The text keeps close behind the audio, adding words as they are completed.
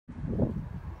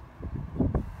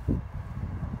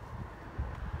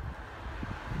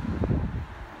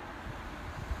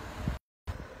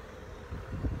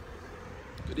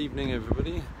evening,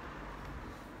 everybody.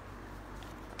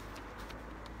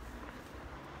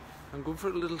 I'm going for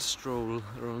a little stroll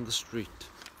around the street,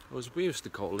 or as we used to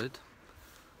call it,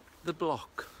 the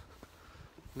block.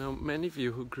 Now, many of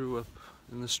you who grew up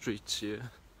in the streets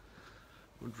here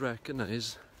would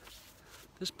recognise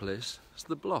this place as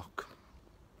the block.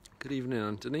 Good evening,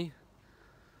 Anthony.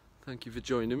 Thank you for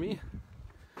joining me.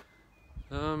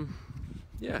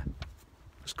 Yeah,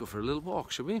 let's go for a little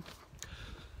walk, shall we?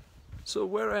 So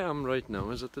where I am right now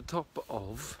is at the top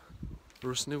of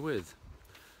Resvisits.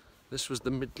 This was the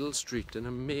middle street in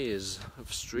a maze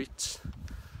of streets.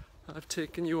 I've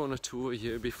taken you on a tour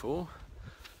here before.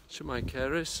 Shemai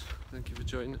Caris, thank you for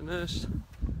joining us.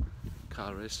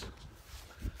 Caris.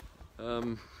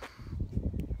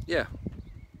 Yeah,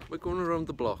 we're going around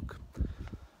the block.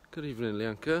 Good evening,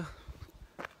 Lianka.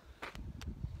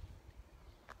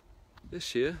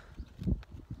 This here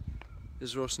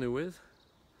is Resvisits,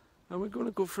 and we're going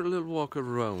to go for a little walk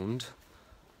around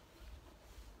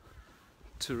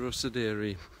to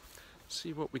Resvisits.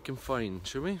 See what we can find,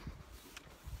 shall we?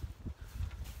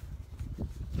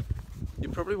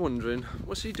 You're probably wondering,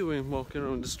 what's he doing walking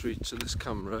around the streets with this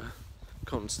camera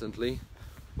constantly?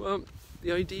 Well,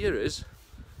 the idea is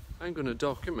I'm going to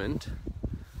document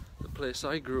the place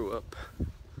I grew up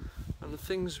and the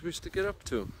things we used to get up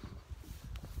to,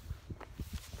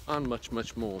 and much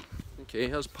more.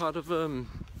 Okay, as part of a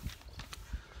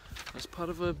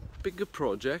bigger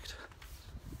project.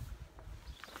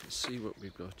 Let's see what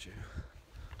we've got here.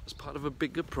 As part of a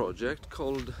bigger project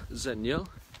called Xennial,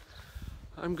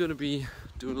 I'm going to be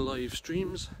doing live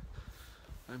streams.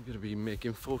 I'm going to be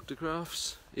making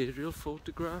photographs, aerial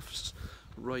photographs,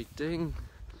 writing,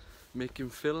 making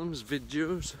films,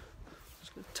 videos.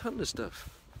 There's a ton of stuff.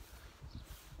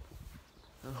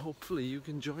 And hopefully you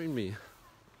can join me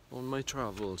on my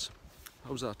travels.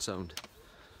 How's that sound?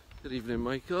 Good evening,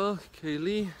 Michael,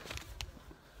 Kaylee.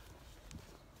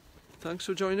 Thanks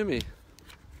for joining me.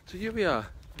 So here we are.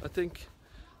 I think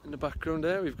in the background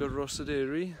there we've got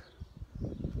Resvisits,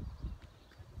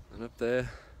 and up there,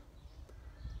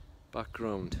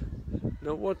 background.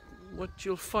 Now what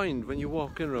you'll find when you're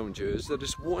walking around here is that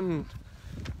there's one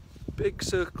big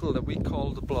circle that we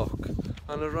call the block,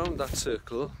 and around that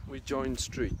circle we join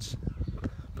streets.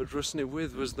 But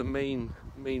Resvisits was the main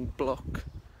block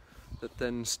that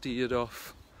then steered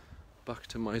off back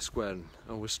to my square,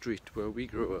 our street where we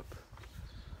grew up.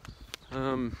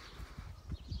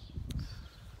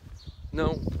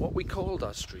 Now, what we called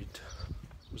that street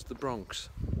was the Bronx,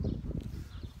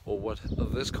 or what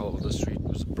others called the street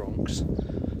was the Bronx,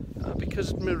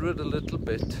 because it mirrored a little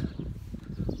bit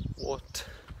what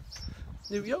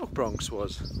New York Bronx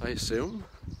was, I assume.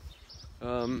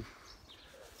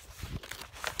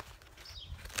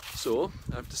 So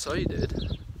I've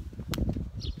decided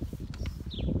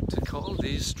to call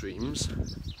these streams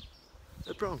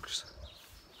the Bronx.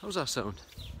 How's that sound?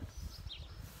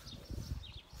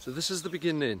 So this is the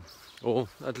beginning, or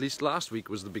at least last week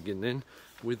was the beginning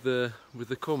with the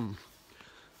cum.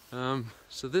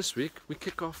 So this week we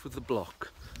kick off with the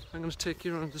block. I'm going to take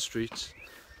you around the streets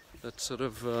that sort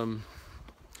of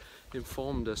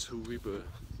informed us who we were.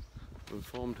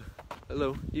 Informed.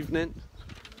 Hello, evening.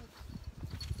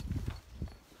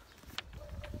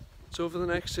 So over the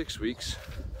next 6 weeks,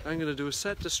 I'm going to do a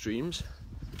set of streams,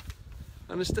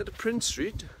 and instead of Prince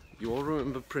Street, you all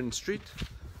remember Prince Street,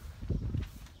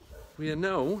 we are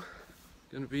now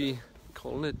going to be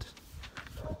calling it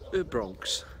the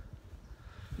Bronx.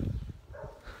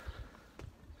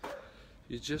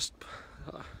 You just...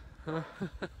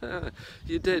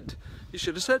 you did. You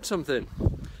should have said something.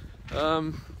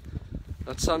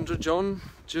 That Sandra John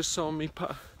just saw me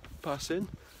passing.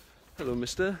 Hello,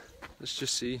 mister. Let's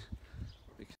just see.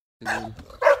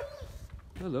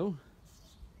 Hello.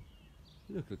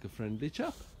 You look like a friendly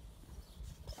chap.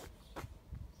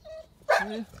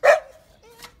 Yeah.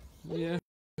 Yeah.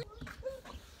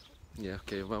 Yeah,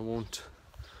 okay, well,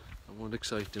 I won't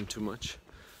excite him too much.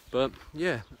 But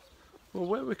yeah. Well,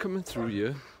 where we're coming through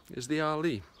here is the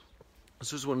alley.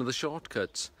 This was one of the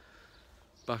shortcuts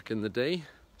back in the day.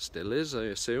 Still is, I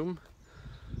assume.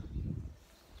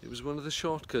 It was one of the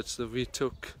shortcuts that we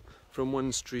took from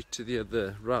one street to the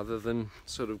other, rather than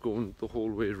sort of going the whole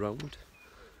way around.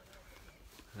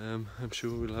 I'm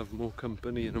sure we'll have more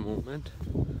company in a moment.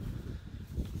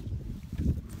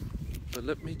 But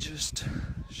let me just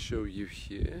show you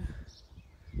here.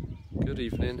 Good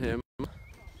evening, him.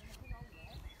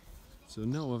 So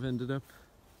now I've ended up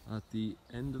at the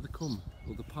end of the cum,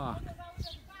 or the park,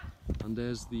 and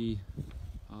there's the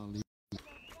alley.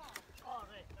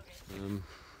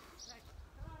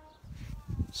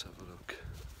 Let's have a look.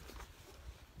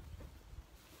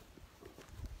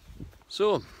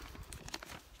 So,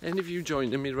 any of you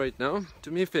joining me right now,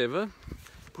 do me a favour,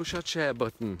 push that share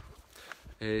button.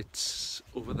 It's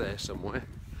over there somewhere.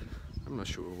 I'm not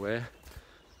sure where.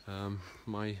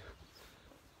 My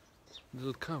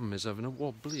little cam is having a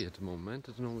wobbly at the moment.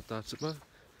 I don't know what that's about.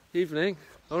 Evening,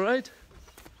 alright?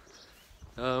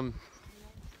 Join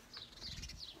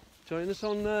us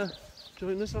on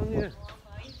here.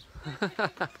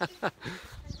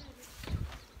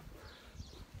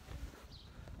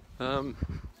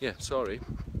 Yeah, sorry.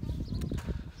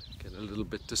 Getting a little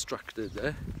bit distracted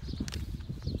there.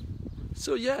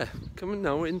 So yeah, coming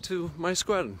now into my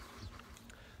squaring,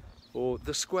 or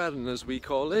the squaring as we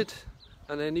call it,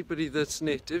 and anybody that's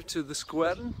native to the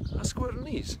squaring are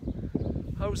squarinese.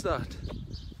 How's that?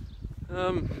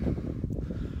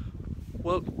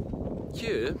 Well,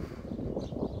 here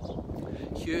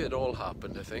it all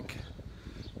happened, I think.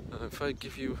 If I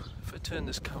turn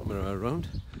this camera around,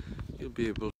 you'll be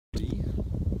able to see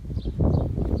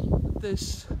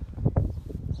this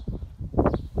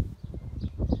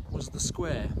was the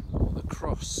square, or the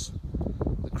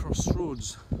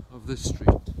crossroads of this street.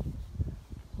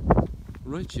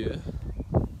 Right here.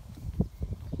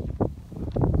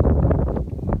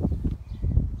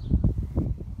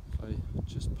 If I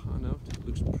just pan out, it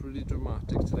looks pretty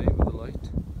dramatic today with the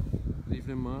light. Good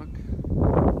evening, Mark.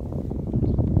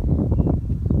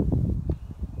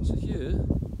 So here,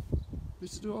 we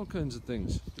used to do all kinds of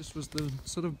things. This was the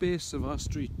sort of base of our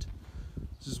street.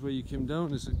 This is where you came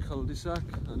down, it's a cul-de-sac,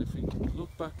 and if we look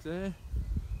back there,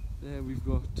 we've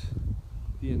got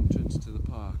the entrance to the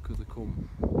park or the combe,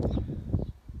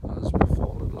 as we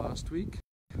followed last week.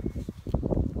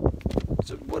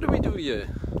 So what do we do here?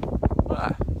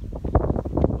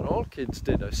 What all kids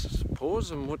did, I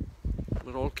suppose, and what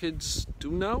all kids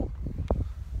do now?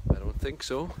 I don't think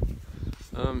so.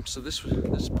 So this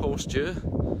post here,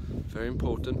 very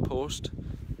important post.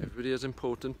 Everybody has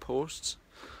important posts.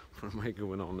 What am I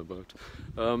going on about?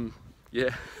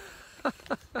 Yeah.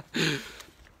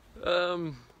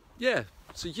 Yeah,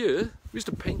 so here, we used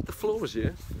to paint the floors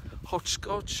here.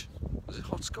 Hopscotch. Was it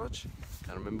hopscotch?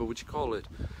 Can't remember what you call it.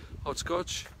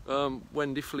 Hopscotch.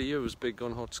 Wendy Fleer was big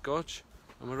on hopscotch.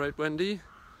 Am I right, Wendy?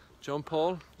 John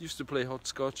Paul used to play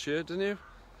hopscotch here, didn't you?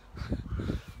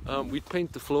 We'd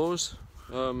paint the floors.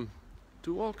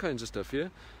 Do all kinds of stuff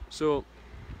here. So,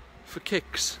 for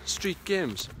kicks, street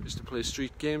games. We used to play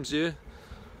street games here.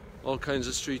 All kinds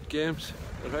of street games,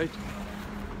 alright?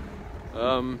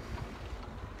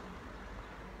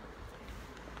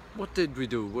 What did we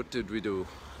do?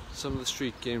 Some of the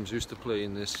street games we used to play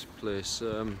in this place.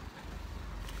 Let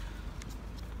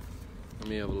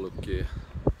me have a look here.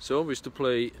 So we used to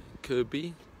play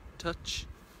Kirby, Touch.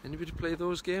 Anybody play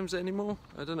those games anymore?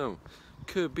 I don't know.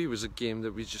 Kirby was a game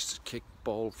that we just kicked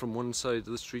ball from one side of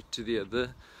the street to the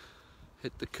other.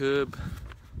 Hit the curb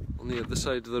on the other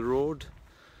side of the road.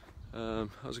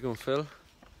 How's it going, Phil?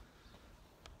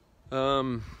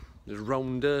 There's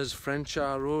rounders, French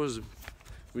arrows.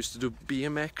 We used to do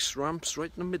BMX ramps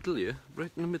right in the middle here,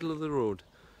 right in the middle of the road.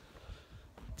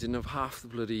 Didn't have half the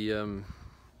bloody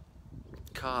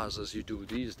cars as you do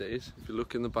these days. If you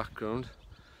look in the background,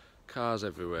 cars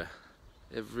everywhere,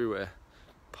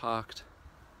 parked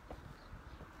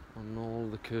on all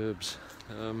the curbs.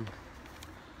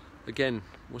 Again,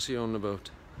 what's he on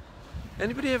about?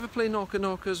 Anybody ever play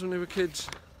knocker-knockers when they were kids?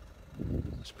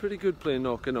 It's pretty good playing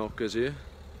knocker-knockers here.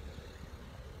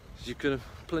 You could have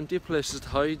plenty of places to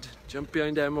hide. Jump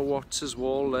behind Emma Watts's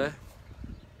wall there.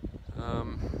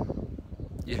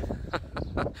 Yeah.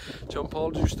 John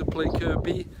Paul used to play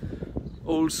Kirby.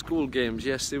 Old school games,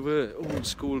 yes, they were old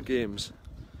school games.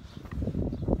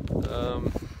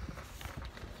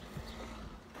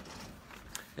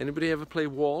 Anybody ever play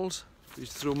walls? You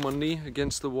throw money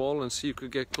against the wall and see who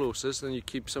could get closest, then you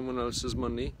keep someone else's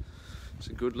money. It's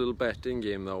a good little betting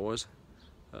game that was.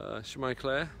 Shemai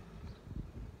Claire?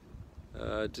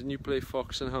 Didn't you play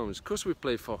Fox and Hounds? Of course we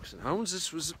played Fox and Hounds.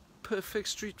 This was a perfect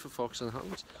street for Fox and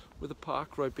Hounds, with a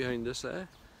park right behind us there.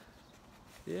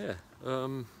 Yeah.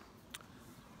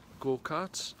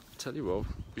 Go-karts. I tell you what,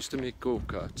 we used to make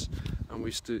go-karts, and we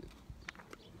used to.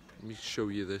 Let me show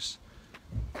you this.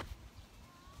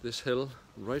 This hill,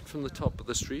 right from the top of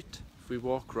the street. If we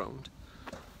walk round,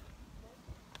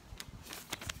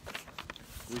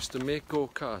 we used to make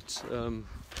go-karts.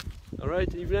 All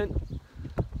right, evening.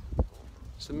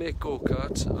 To make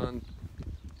go-karts and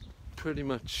pretty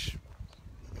much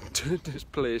turn this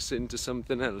place into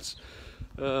something else.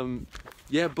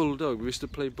 Yeah, Bulldog. We used to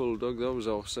play Bulldog. That was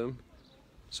awesome.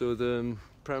 So the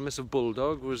premise of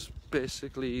Bulldog was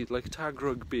basically like tag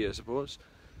rugby, I suppose,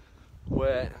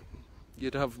 where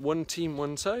you'd have one team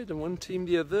one side and one team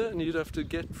the other, and you'd have to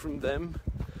get from them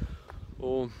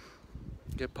or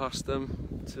get past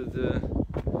them to the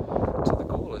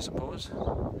goal, I suppose.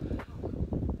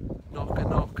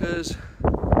 Knockers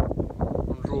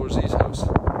on Rosie's house.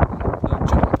 Now,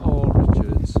 John Paul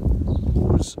Richards.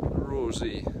 Who's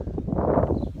Rosie?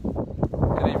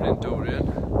 Good evening,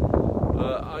 Dorian.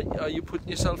 Are you putting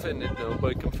yourself in it now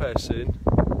by confessing?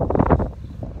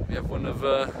 We have one of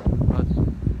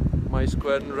my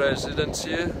squad residents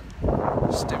here,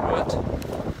 Stuart.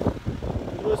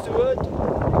 Hello, Stuart.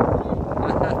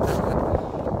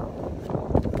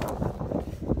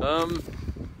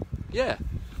 Yeah,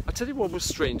 I tell you what was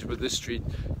strange with this street.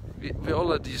 We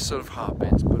all had these sort of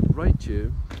habits, but right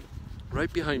here,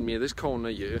 right behind me, this corner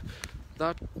here,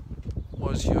 that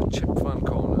was your chip van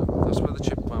corner. That's where the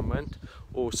chip van went,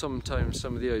 or sometimes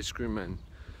some of the ice cream men.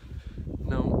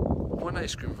 Now, one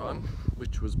ice cream van,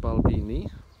 which was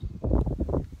Balbini,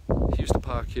 he used to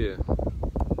park here.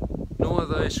 No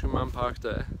other ice cream man parked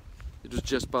there. It was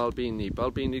just Balbini.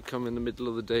 Balbini'd come in the middle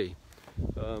of the day.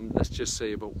 Let's just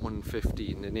say about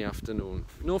 1:15 in the afternoon.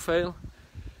 No fail,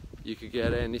 you could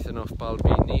get anything off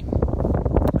Balbini.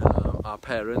 Our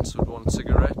parents would want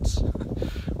cigarettes,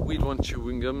 we'd want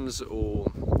chewing gums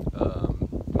or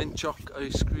mint choc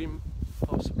ice cream,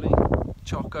 possibly,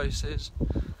 choc ices.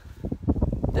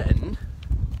 Then,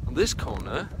 on this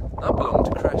corner, that belonged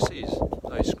to Cressy's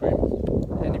ice cream.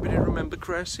 Anybody remember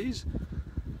Cressy's?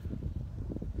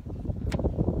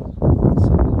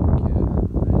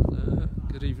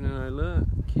 Good evening, Isla,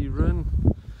 Kieran.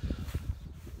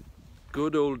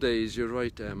 Good old days, you're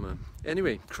right, Emma.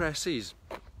 Anyway, Cressy's.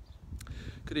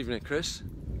 Good evening, Chris.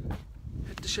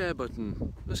 Hit the share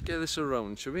button. Let's get this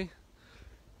around, shall we?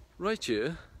 Right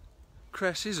here,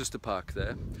 Cressy's used to park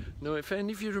there. Now, if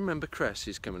any of you remember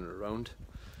Cressy's coming around,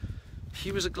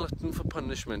 he was a glutton for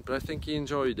punishment, but I think he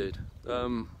enjoyed it.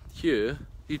 Here,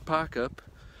 he'd park up,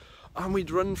 and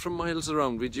we'd run from miles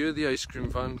around. We'd hear the ice cream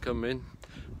van come in,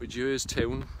 we'd hear his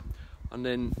tune, and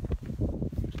then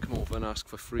come over and ask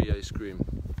for free ice cream.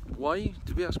 Why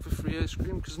did we ask for free ice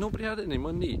cream? Because nobody had any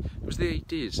money. It was the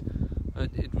 80s.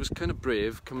 It was kind of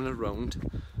brave coming around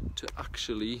to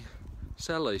actually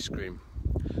sell ice cream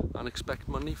and expect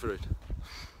money for it.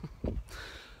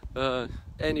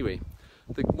 Anyway,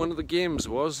 one of the games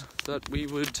was that we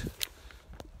would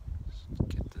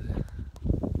get the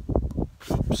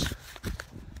groups.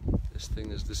 This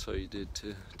thing has decided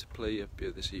to play up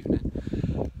here this evening.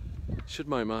 Should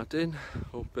my Martin,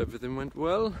 hope everything went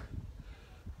well.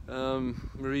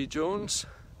 Marie Jones,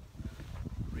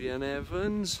 Rhiannon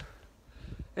Evans.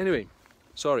 Anyway,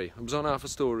 sorry, I was on half a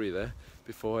story there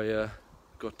before I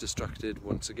got distracted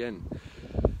once again.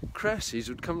 Cressy's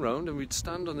would come round and we'd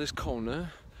stand on this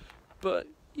corner, but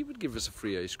he would give us a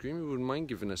free ice cream. He wouldn't mind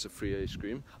giving us a free ice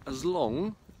cream as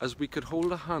long as we could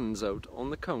hold our hands out on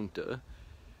the counter,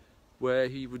 where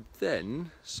he would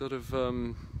then sort of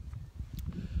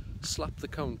slap the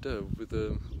counter with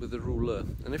a ruler,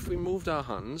 and if we moved our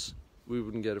hands, we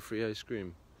wouldn't get a free ice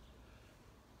cream.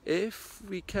 If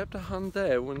we kept a hand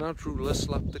there when that ruler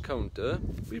slapped the counter,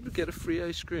 we would get a free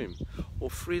ice cream, or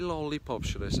free lollipops,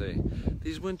 should I say.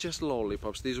 These weren't just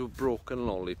lollipops, these were broken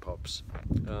lollipops,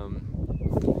 or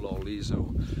lollies, or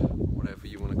whatever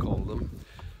you want to call them.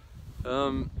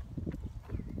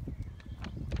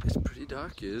 It's pretty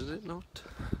dark here, is it not?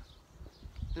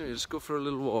 Anyway, let's go for a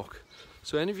little walk.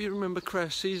 So any of you remember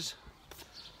Cressy's?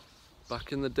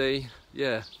 Back in the day,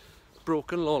 yeah,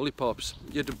 broken lollipops.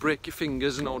 You had to break your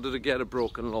fingers in order to get a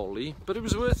broken lolly, but it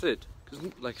was worth it, because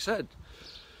like I said,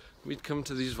 we'd come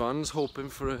to these vans hoping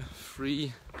for a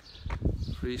free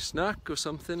snack or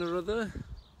something or other.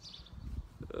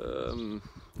 Hang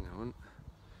on.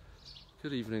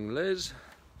 Good evening, Liz.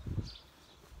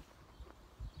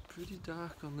 Pretty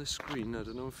dark on this screen, I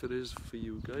don't know if it is for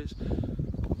you guys.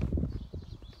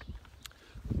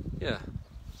 Yeah,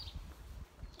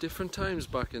 different times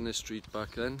back in this street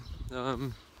back then. I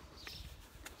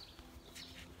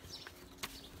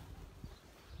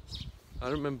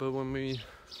remember when we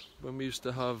used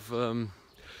to have, there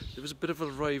was a bit of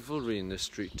a rivalry in this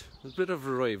street. There's a bit of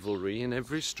a rivalry in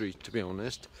every street, to be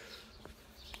honest.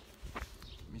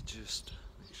 Let me just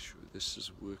make sure this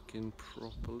is working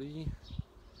properly.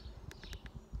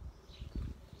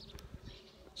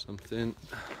 Something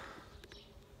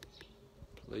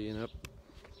playing up.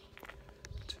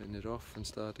 Turn it off and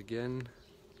start again.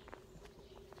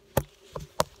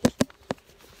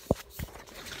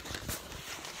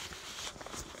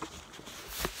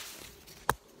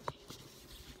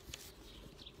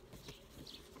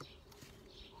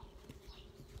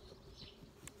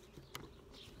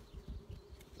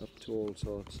 Up to all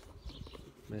sorts.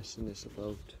 messing this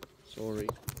about. Sorry.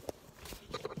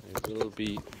 It will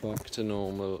be back to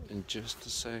normal in just a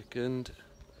second.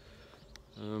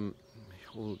 Let me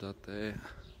hold that there.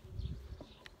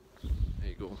 There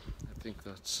you go. I think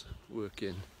that's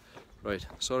working. Right,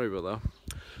 sorry about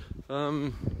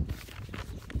that.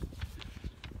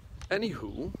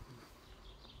 Anywho,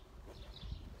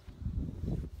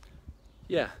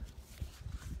 yeah,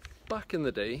 back in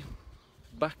the day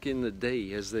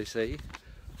as they say,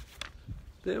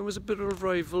 there was a bit of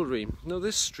rivalry. Now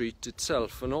this street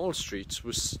itself, and all streets,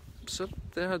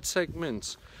 they had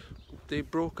segments. They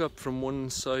broke up from one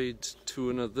side to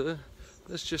another.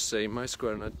 Let's just say my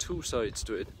square had two sides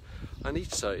to it, and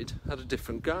each side had a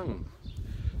different gang.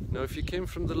 Now if you came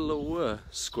from the lower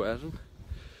square,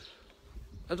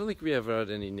 I don't think we ever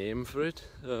had any name for it.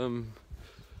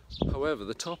 However,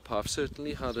 the top half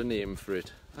certainly had a name for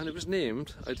it, and it was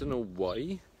named, I don't know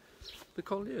why, the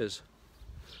Colliers.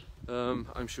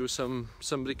 I'm sure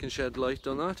somebody can shed light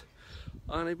on that.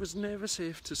 And it was never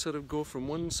safe to sort of go from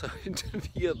one side to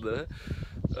the other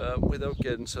without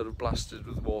getting sort of blasted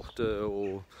with water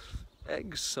or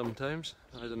eggs sometimes,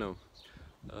 I don't know.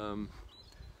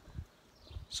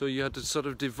 So you had to sort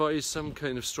of devise some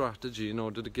kind of strategy in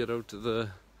order to get out of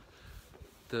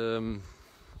the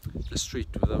street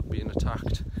without being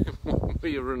attacked in one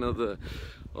way or another.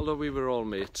 Although we were all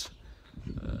mates,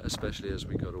 especially as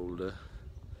we got older.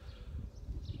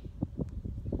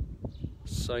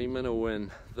 Simon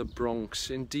Owen, the Bronx.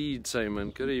 Indeed,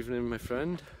 Simon. Good evening, my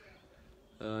friend.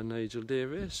 Nigel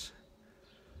Davies.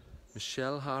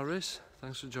 Michelle Harris,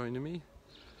 thanks for joining me.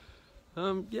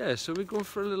 Yeah, so we're going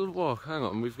for a little walk. Hang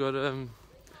on, we've got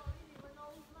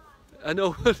I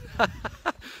know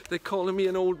they're calling me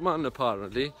an old man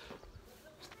apparently.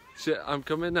 So I'm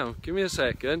coming now. Give me a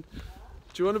second.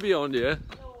 Do you want to be on here?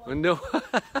 No.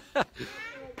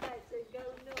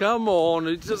 Come on,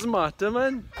 it doesn't matter,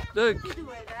 man. Look,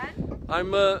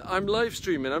 I'm live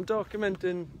streaming. I'm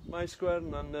documenting my square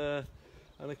and a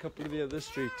couple of the other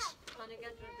streets. Can you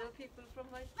get rid of people from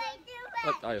my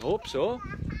square? I hope so.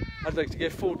 I'd like to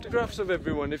get photographs of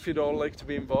everyone if you'd all like to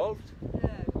be involved. Yeah,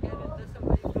 get rid of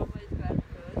somebody from my square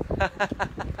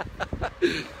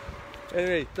first.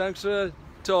 Anyway, thanks for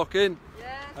talking.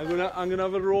 Yeah. I'm gonna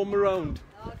have a roam around.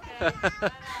 Okay.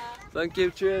 Thank you.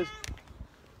 Cheers.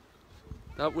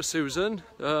 That was Susan.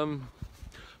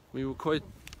 We were quite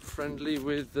friendly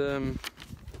with,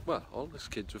 well, all the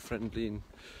kids were friendly in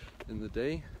the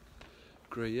day.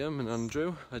 Graham and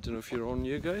Andrew. I don't know if you're on,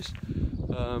 you guys.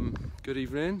 Good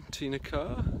evening, Tina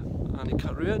Carr, Annie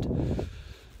Curriard.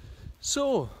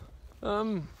 So,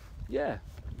 yeah,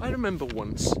 I remember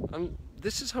once, and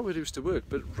this is how it used to work,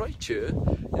 but right here,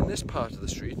 in this part of the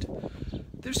street,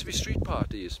 there used to be street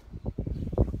parties.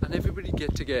 And everybody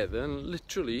get together, and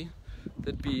literally,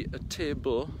 there'd be a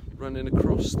table running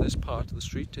across this part of the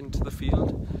street into the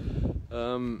field.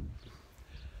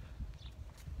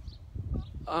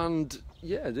 And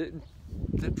yeah,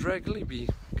 there'd regularly be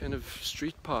kind of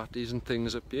street parties and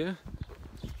things up here.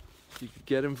 You could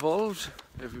get involved,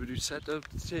 everybody would set up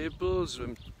the tables.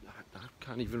 I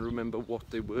can't even remember what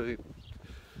they were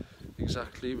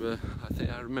exactly, but I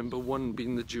think I remember one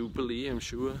being the Jubilee, I'm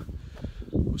sure,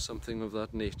 or something of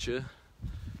that nature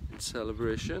in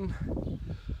celebration.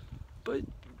 But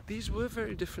these were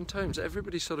very different times.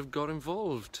 Everybody sort of got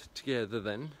involved together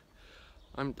then.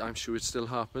 I'm sure it still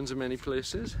happens in many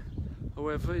places.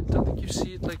 However, I don't think you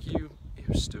see it like you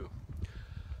used to.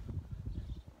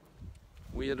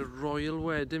 We had a royal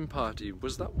wedding party.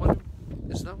 Is that what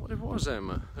it was,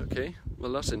 Emma? Okay,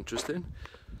 well that's interesting.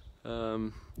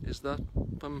 Is that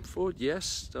Bumford?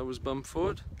 Yes, that was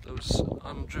Bumford. That was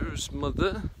Andrew's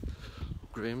mother,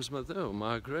 Graham's mother, or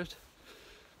Margaret.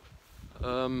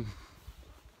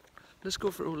 Let's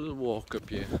go for a little walk up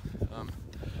here.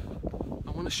 I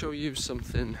want to show you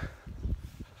something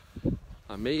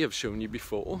I may have shown you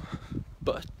before,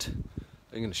 but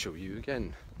I'm going to show you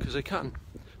again, because I can,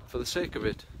 for the sake of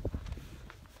it.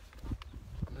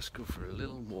 Let's go for a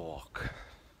little walk.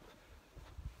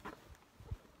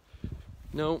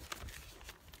 Now,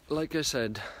 like I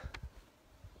said,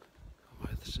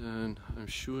 I'm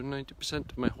sure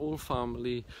 90% of my whole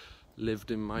family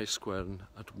lived in my square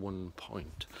at one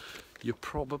point. You're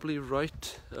probably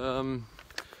right,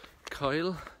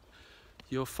 Kyle.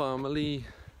 Your family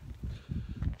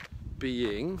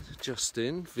being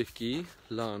Justin, Vicky,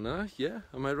 Lana, yeah,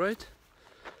 am I right?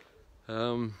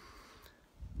 One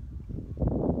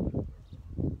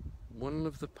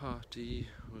of the party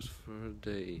was for a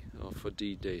day, or for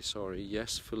D-Day, sorry.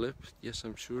 Yes, Philip, yes,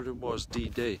 I'm sure it was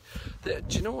D-Day. Do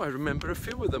you know, I remember a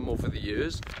few of them over the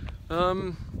years,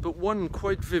 but one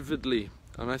quite vividly.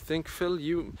 And I think, Phil,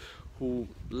 you, who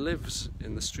lives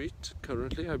in the street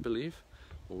currently, I believe,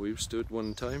 or we used to at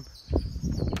one time,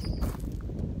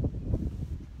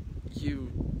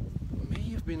 you may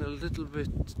have been a little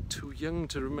bit too young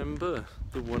to remember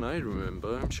the one I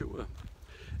remember, I'm sure.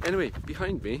 Anyway,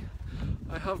 behind me,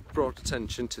 I have brought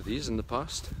attention to these in the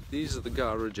past. These are the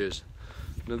garages.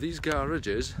 Now these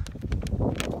garages,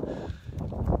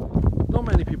 not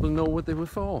many people know what they were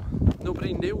for.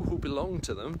 Nobody knew who belonged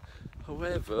to them.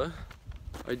 However,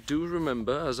 I do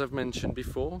remember, as I've mentioned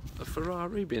before, a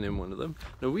Ferrari being in one of them.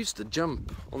 Now we used to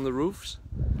jump on the roofs,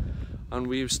 and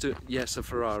we used to, yes, a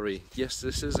Ferrari. Yes,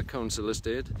 this is a council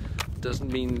estate.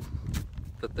 Doesn't mean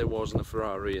that there wasn't a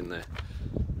Ferrari in there.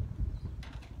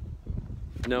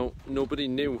 Now, nobody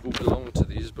knew who belonged to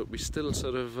these, but we still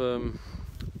sort of,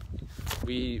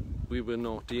 we were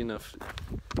naughty enough.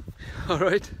 All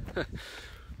right.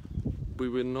 We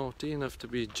were naughty enough to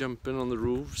be jumping on the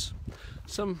roofs.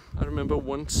 Some, I remember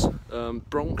once,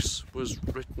 Bronx was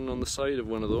written on the side of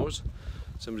one of those.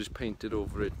 Somebody's painted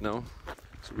over it now,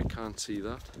 so we can't see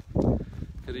that.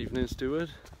 Good evening, Stuart.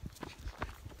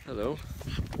 Hello.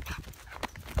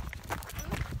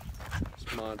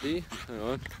 It's Marty. Hang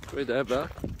on. Wait there, back.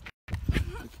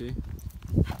 Okay.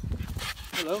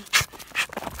 Hello.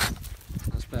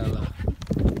 That's Bella.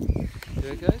 You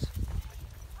okay, guys?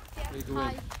 Yeah, Where you going?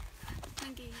 hi.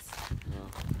 Monkeys.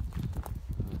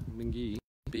 Mingy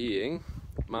being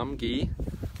Mam Gee,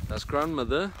 that's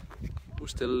grandmother, who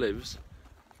still lives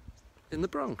in the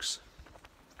Bronx.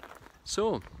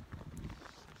 So,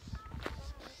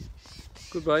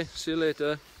 goodbye, see you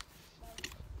later.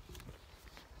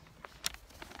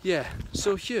 Yeah,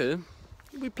 so here,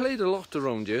 we played a lot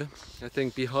around here, I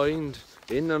think behind,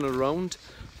 in and around,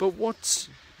 but what's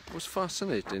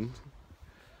fascinating,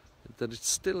 that it's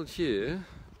still here,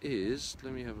 is,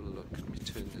 let me have a look, let me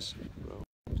turn this around.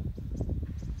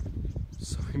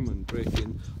 Simon, break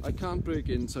in. I can't break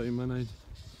in, Simon.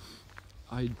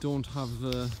 I don't have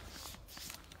the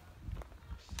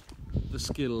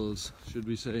skills, should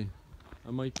we say.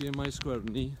 I might be in my square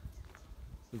knee,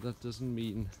 but that doesn't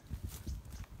mean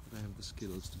that I have the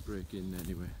skills to break in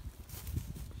anyway,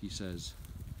 he says.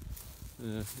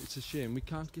 It's a shame we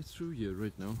can't get through here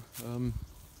right now.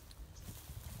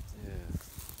 Yeah.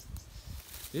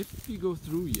 If you go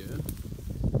through here,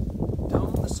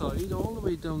 down the side, all the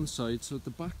way down the side, so at the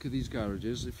back of these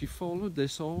garages, if you followed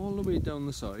this all the way down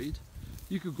the side,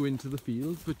 you could go into the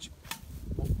field. But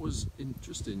what was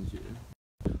interesting here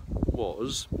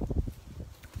was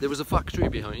there was a factory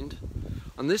behind,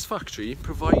 and this factory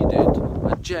provided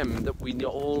a gem that we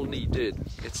all needed.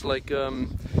 It's like,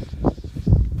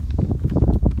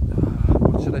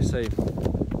 what should I say?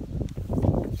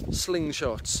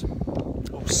 Slingshots,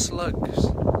 or slugs,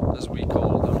 as we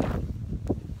call them.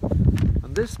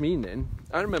 And this meaning,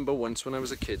 I remember once when I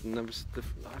was a kid, and I was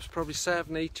probably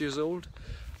 7, 8 years old,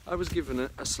 I was given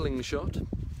a slingshot.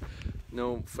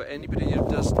 Now, for anybody who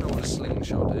doesn't know what a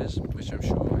slingshot is, which I'm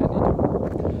sure many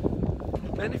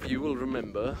do, many of you will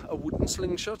remember a wooden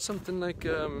slingshot, something like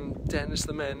Dennis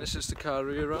the Menace used to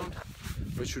carry around,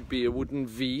 which would be a wooden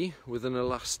V with an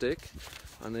elastic,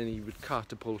 and then he would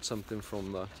catapult something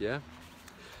from that, yeah?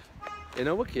 In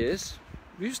our case,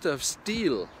 we used to have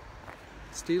steel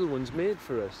ones made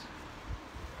for us.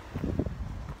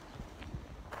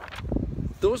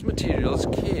 Those materials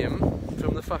came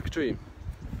from the factory,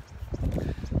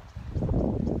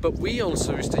 but we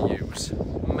also used to use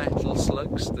metal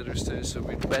slugs that used to, so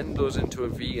we'd bend those into a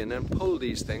V and then pull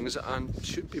these things and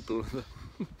shoot people with them,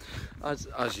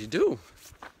 as you do.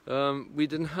 We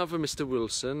didn't have a Mr.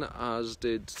 Wilson, as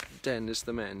did Dennis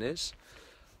the Menace.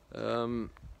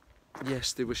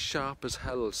 Yes, they were sharp as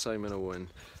hell, Simon Owen.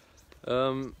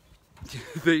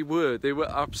 They were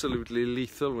absolutely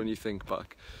lethal when you think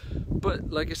back.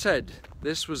 But like I said,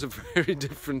 this was a very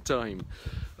different time.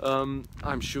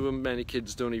 I'm sure many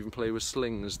kids don't even play with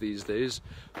slings these days,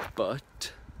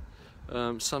 but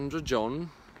Sandra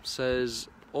John says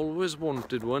always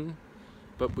wanted one,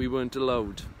 but we weren't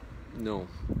allowed. No,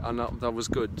 and that was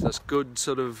good. That's good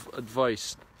sort of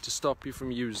advice to stop you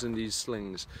from using these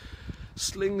slings.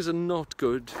 Slings are not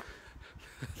good.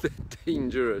 They're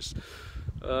dangerous.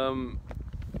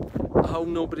 How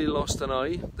nobody lost an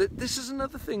eye. This is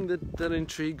another thing that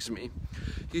intrigues me.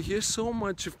 You hear so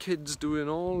much of kids doing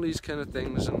all these kind of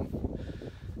things, and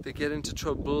they get into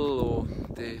trouble or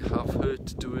they have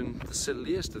hurt doing the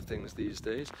silliest of things these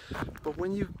days. But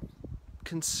when you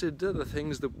consider the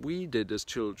things that we did as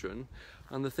children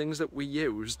and the things that we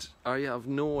used, I have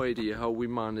no idea how we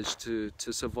managed to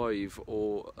survive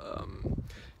or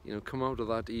you know, come out of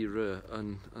that era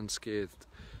unscathed.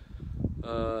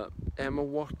 Emma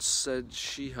Watts said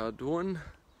she had one.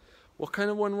 What kind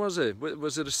of one was it?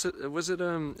 Was it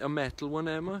a metal one,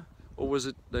 Emma? Or was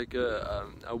it like a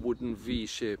wooden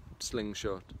V-shaped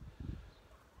slingshot?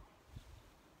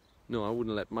 No, I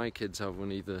wouldn't let my kids have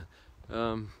one either.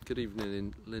 Good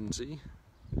evening, Lindsay.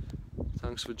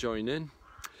 Thanks for joining.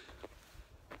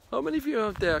 How many of you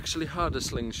out there actually had a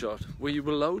slingshot? Were you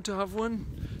allowed to have one?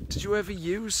 Did you ever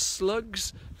use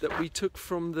slugs that we took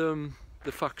from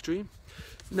the factory?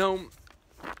 Now,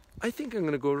 I think I'm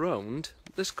going to go around.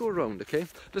 Let's go around, okay?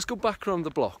 Let's go back around the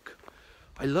block.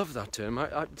 I love that term.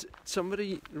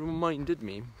 Somebody reminded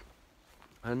me,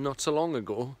 and not so long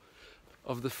ago,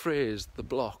 of the phrase, the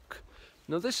block.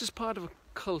 Now, this is part of a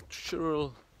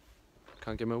cultural,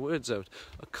 can't get my words out,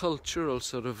 a cultural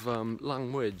sort of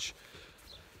language.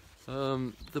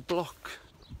 The block,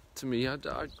 to me, I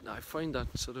find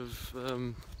that sort of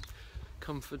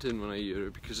comforting when I hear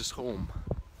it, because it's home.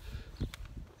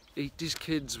 80s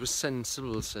kids were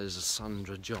sensible, says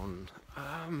Sandra John.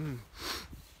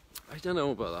 I don't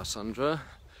know about that, Sandra.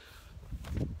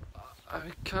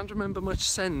 I can't remember much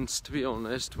sense, to be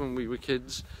honest, when we were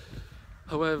kids.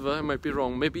 However, I might be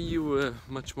wrong. Maybe you were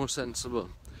much more sensible.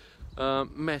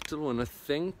 Metal one, I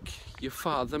think your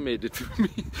father made it for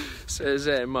me, says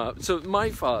Emma. So my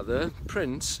father,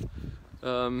 Prince,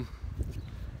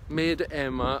 made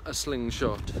Emma a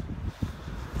slingshot.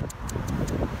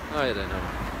 I don't know.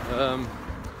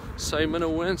 Simon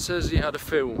Owen says he had a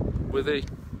few. Were they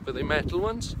metal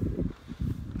ones?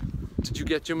 Did you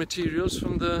get your materials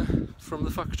from the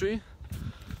factory?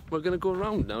 We're going to go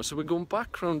around now, so we're going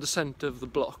back around the centre of the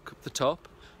block, up the top,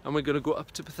 and we're going to go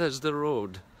up to Bethesda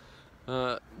Road.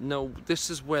 Now, this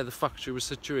is where the factory was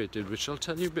situated, which I'll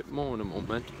tell you a bit more in a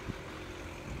moment.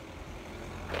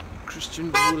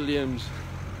 Christian Williams.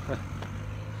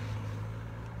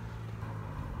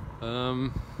 I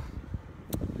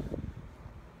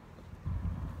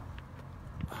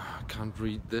can't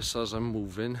read this as I'm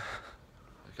moving.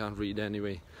 I can't read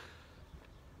anyway.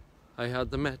 I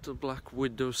had the metal Black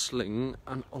Widow sling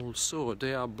and also a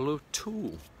Diablo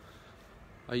 2.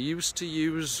 I used to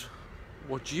use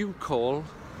what you call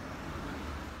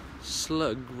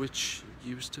slug, which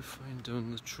you used to find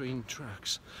on the train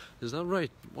tracks. Is that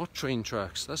right? What train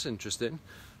tracks? That's interesting.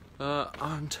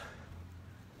 And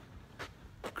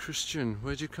Christian,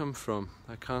 where'd you come from?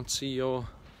 I can't see your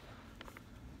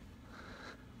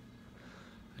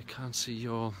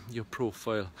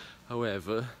profile.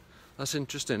 However, that's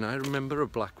interesting. I remember a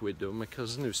Black Widow. My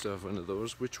cousin used to have one of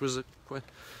those, which was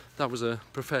that was a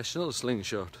professional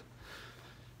slingshot,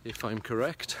 if I'm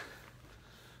correct.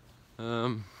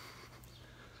 Yeah,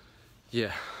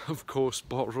 of course,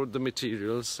 borrowed the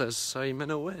materials, says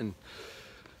Simon Owen.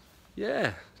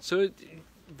 Yeah, so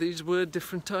these were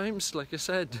different times, like I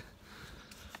said.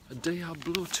 A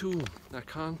Diablo 2. I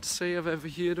can't say I've ever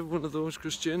heard of one of those,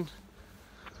 Christian.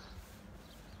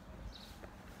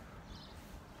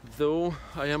 Though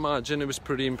I imagine it was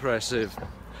pretty impressive.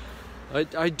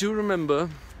 I do remember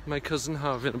my cousin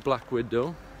having a Black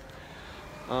Widow,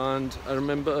 and I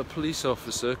remember a police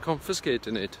officer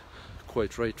confiscating it,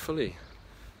 quite rightfully.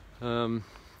 Around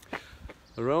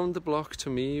the block to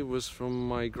me was from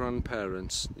my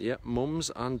grandparents, yep,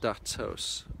 mum's and dad's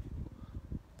house.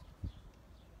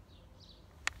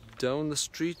 Down the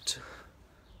street,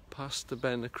 past the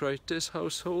Benacritis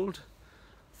household,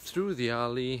 through the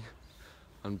alley,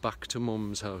 and back to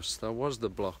mum's house. That was the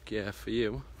block, yeah, for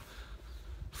you.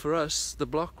 For us, the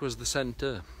block was the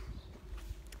centre.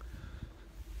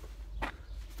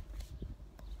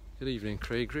 Good evening,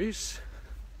 Craig Rees.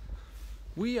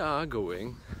 We are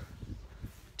going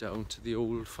down to the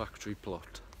old factory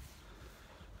plot.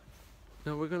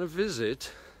 Now we're going to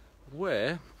visit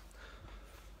where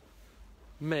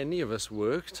many of us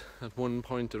worked at one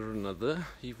point or another,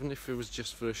 even if it was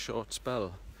just for a short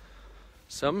spell.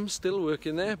 Some still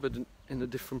working there, but in the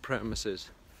different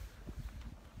premises.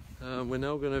 We're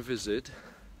now going to visit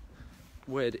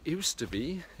where it used to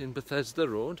be in Bethesda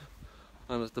Road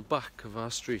and at the back of our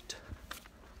street,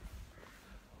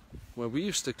 where we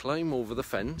used to climb over the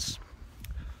fence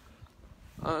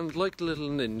and, like little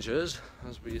ninjas,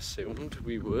 as we assumed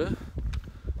we were,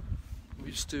 we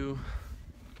used to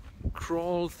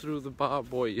crawl through the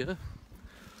barbed wire,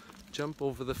 jump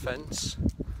over the fence,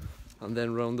 and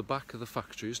then round the back of the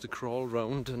factories to crawl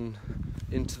round and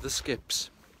into the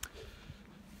skips.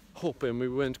 Hoping we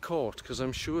weren't caught, because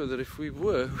I'm sure that if we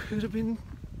were, we would have been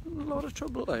in a lot of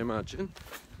trouble, I imagine.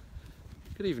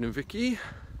 Good evening, Vicky.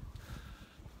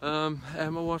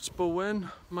 Emma Watts Bowen,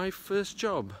 my first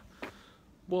job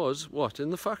was, what, in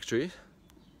the factory?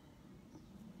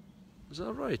 Is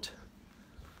that right?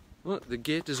 Well, the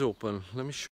gate is open. Let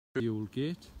me show you the old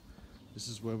gate. This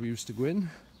is where we used to go in.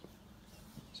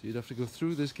 So you'd have to go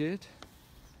through this gate,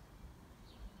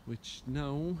 which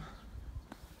now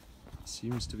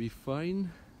seems to be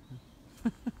fine.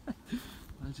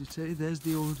 As you say, there's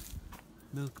the old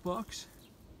milk box.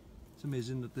 It's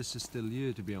amazing that this is still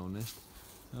here, to be honest.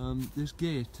 This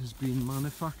gate has been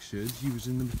manufactured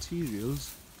using the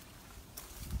materials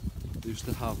they used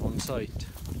to have on site.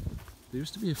 There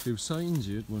used to be a few signs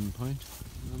here at one point.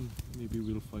 Maybe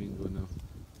we'll find one now.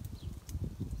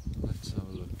 Let's have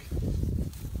a look.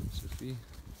 So if we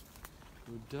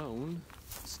go down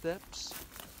steps,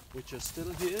 which are still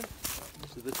here,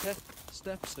 so the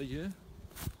steps are here.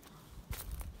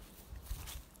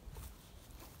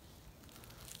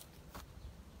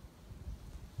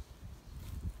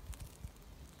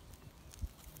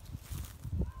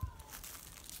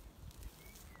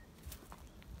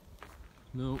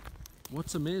 Now,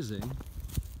 what's amazing,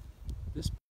 this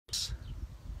place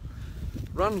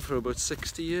ran for about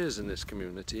 60 years in this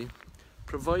community,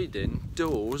 providing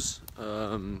doors,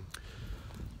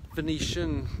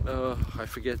 Venetian, I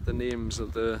forget the names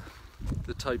of the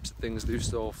types of things they used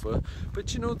to offer,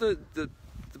 but you know the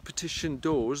partition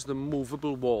doors, the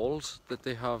movable walls that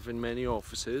they have in many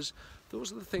offices,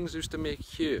 those are the things they used to make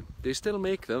here. They still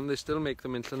make them in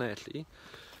Llanelli.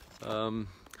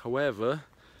 However,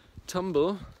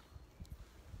 Tumble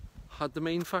had the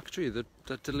main factory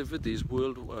that delivered these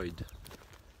worldwide.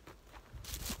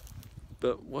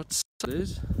 But what's sad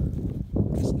is,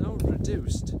 it's now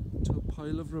reduced to a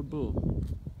pile of rubble.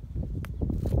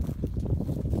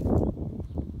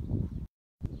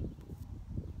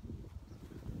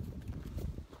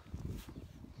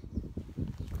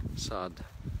 Sad.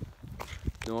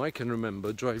 Now I can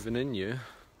remember driving in here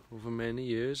over many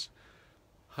years.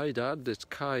 Hi Dad, it's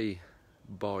Kai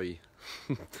boy.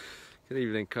 Good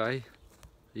evening Kai.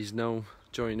 He's now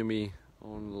joining me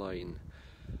online.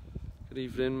 Good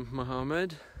evening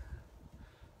Mohammed.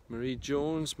 Marie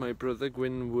Jones, my brother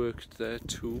Gwyn worked there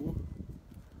too.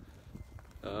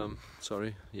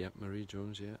 Marie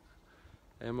Jones, yeah.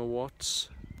 Emma Watts.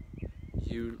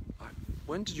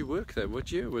 When did you work there?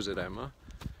 What year was it, Emma?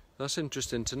 That's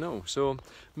interesting to know. So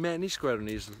many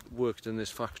Squarenies worked in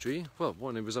this factory. Well,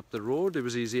 one, it was up the road, it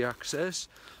was easy access,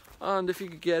 and if you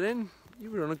could get in,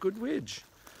 you were on a good wage.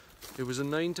 It was a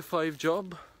 9 to 5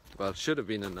 job. Well, it should have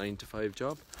been a 9 to 5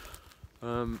 job.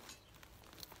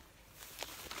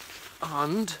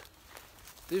 And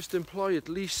they used to employ at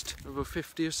least over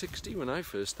 50 or 60 when I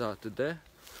first started there.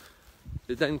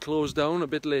 It then closed down a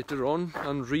bit later on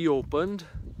and reopened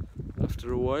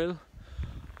after a while.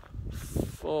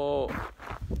 For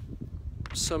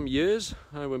some years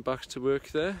I went back to work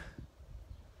there.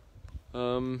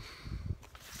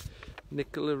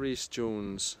 Nicola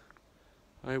Rees-Jones,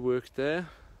 I worked there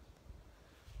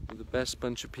with the best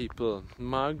bunch of people: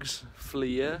 Mags,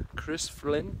 Fleer, Chris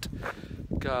Flint,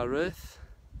 Gareth,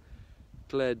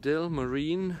 Gledhill,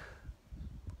 Marine,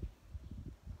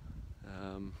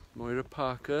 Moira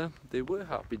Parker. They were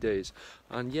happy days,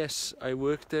 and yes, I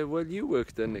worked there while you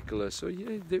worked there, Nicola. So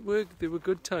yeah, they were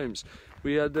good times.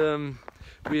 We had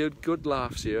good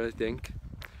laughs here, I think.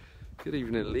 Good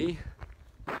evening, Lee.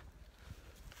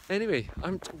 Anyway,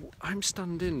 I'm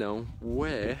standing now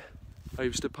where I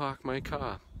used to park my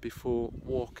car before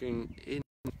walking in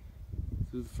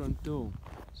through the front door.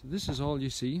 So this is all you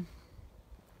see.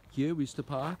 Here we used to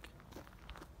park,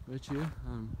 right here.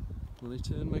 When I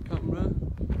turn my camera,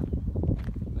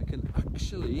 I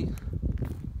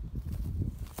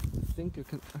think I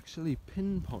can actually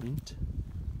pinpoint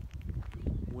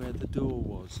where the door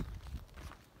was.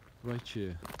 Right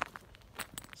here.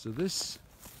 So this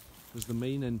was the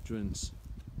main entrance.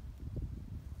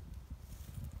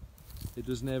 It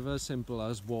was never as simple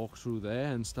as walk through there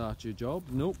and start your job.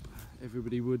 Nope.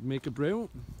 Everybody would make a brew,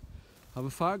 have a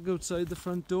fag outside the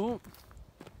front door,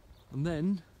 and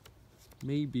then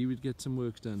maybe we'd get some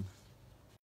work done.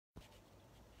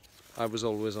 I was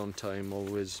always on time,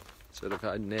 always sort of,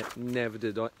 I never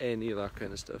did any of that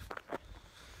kind of stuff.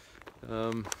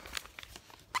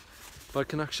 But I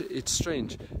can actually, it's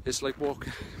strange, it's like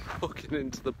walking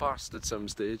into the past at some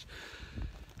stage.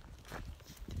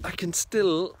 I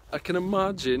can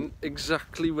imagine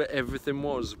exactly where everything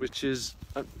was, which is,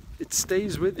 it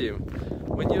stays with you.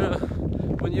 When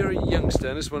you're a youngster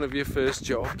and it's one of your first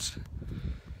jobs.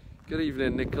 Good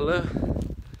evening, Nicola.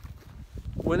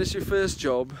 When it's your first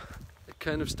job, it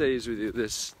kind of stays with you,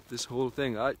 this whole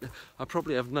thing. I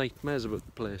probably have nightmares about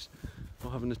the place,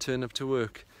 or having to turn up to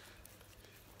work.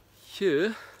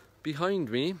 Here, behind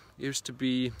me, used to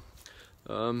be,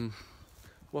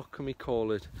 what can we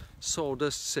call it?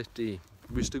 Sawdust City.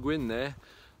 We used to go in there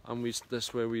and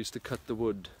that's where we used to cut the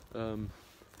wood. I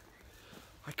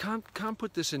can't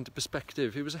put this into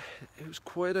perspective. It was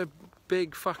quite a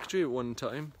big factory at one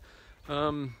time.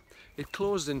 It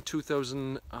closed in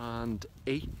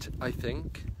 2008, I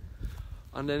think,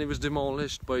 and then it was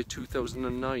demolished by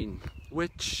 2009,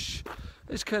 which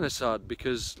is kind of sad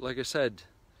because, like I said,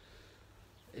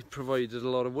 it provided a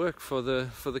lot of work for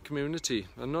the community,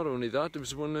 and not only that, it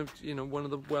was one of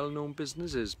the well-known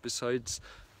businesses besides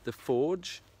the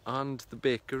forge and the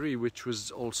bakery, which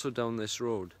was also down this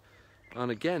road, and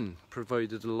again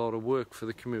provided a lot of work for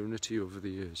the community over the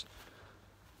years.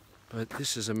 But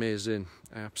this is amazing.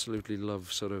 I absolutely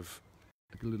love sort of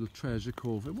like a little treasure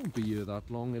cove. It won't be here that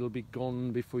long, it'll be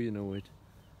gone before you know it.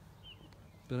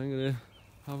 But I'm gonna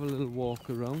have a little walk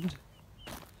around.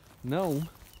 Now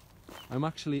I'm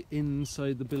actually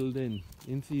inside the building.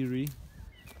 In theory,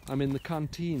 I'm in the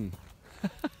canteen.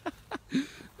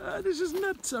 This is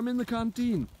nuts, I'm in the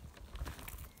canteen.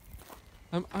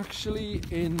 I'm actually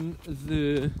in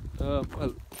the,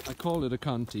 well, I call it a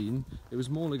canteen. It was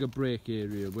more like a break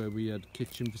area where we had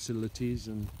kitchen facilities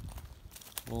and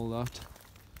all that.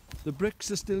 The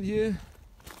bricks are still here.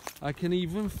 I can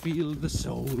even feel the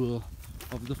soul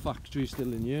of the factory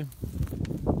still in here.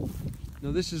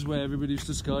 Now this is where everybody used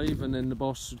to skive, and then the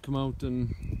boss would come out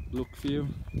and look for you.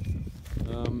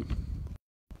 Can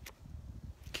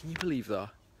you believe that?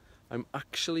 I'm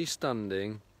actually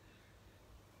standing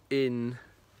in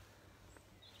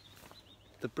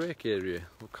the break area,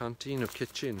 or canteen, or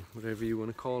kitchen, whatever you want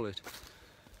to call it.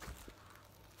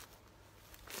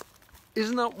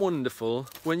 Isn't that wonderful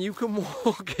when you can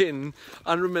walk in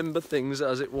and remember things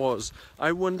as it was?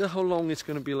 I wonder how long it's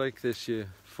going to be like this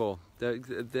year for.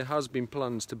 There has been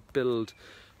plans to build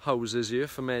houses here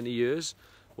for many years,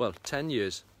 well 10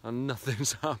 years, and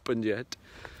nothing's happened yet.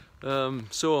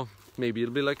 So maybe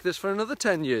it'll be like this for another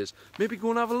 10 years. Maybe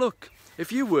go and have a look.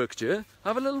 If you worked here,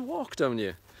 have a little walk down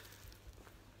here.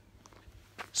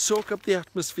 Soak up the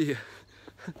atmosphere.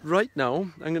 Right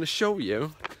now, I'm going to show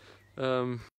you.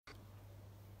 Let's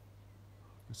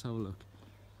have a look.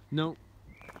 No,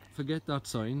 forget that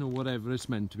sign or whatever it's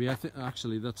meant to be. I think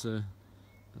actually that's a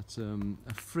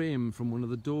frame from one of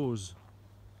the doors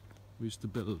we used to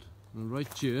build. And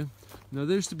right here. Now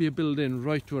there used to be a building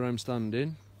right where I'm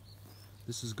standing.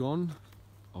 This is gone,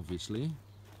 obviously.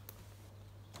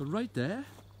 But right there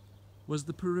was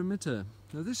the perimeter.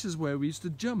 Now this is where we used to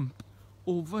jump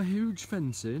over huge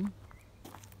fencing,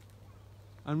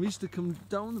 and we used to come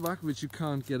down the back, which you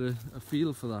can't get a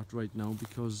feel for that right now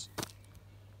because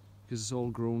it's all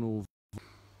grown over.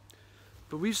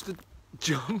 But we used to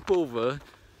jump over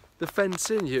the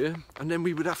fencing here, and then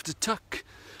we would have to tuck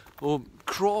or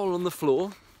crawl on the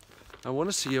floor. I want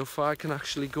to see how far I can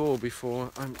actually go before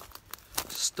I'm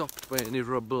stopped by any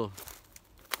rubble.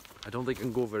 I don't think I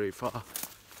can go very far.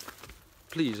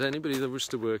 Please, anybody that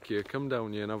used to work here, come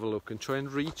down here and have a look and try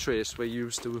and retrace where you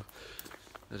used to,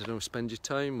 I don't know, spend your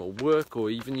time or work,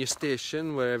 or even your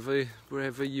station, wherever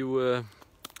you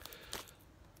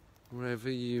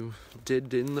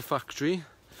did in the factory.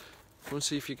 Go and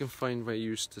see if you can find where you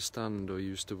used to stand or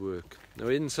used to work. Now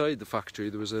inside the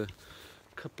factory there was a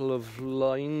couple of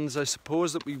lines, I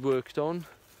suppose, that we worked on.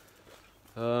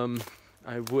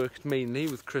 I worked mainly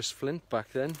with Chris Flint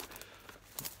back then,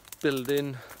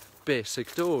 building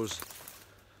basic doors.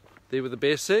 They were the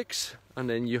basics, and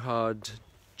then you had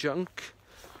Junk,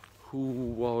 who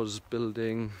was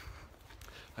building,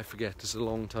 I forget, it's a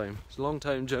long time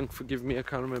Junk, forgive me, I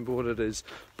can't remember what it is.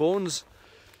 Bones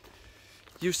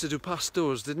used to do past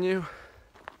doors, didn't you?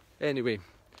 Anyway,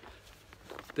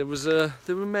 there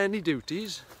were many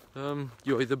duties.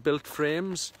 You either built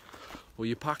frames, or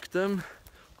you packed them,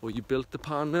 or you built the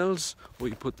panels, or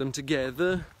you put them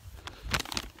together.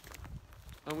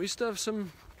 And we used to have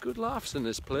some good laughs in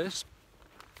this place.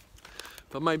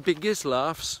 But my biggest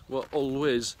laughs were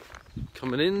always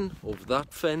coming in over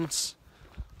that fence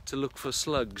to look for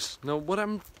slugs. Now what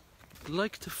I'm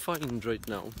like to find right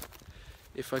now,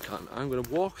 if I can, I'm going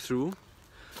to walk through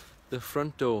the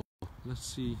front door. Let's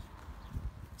see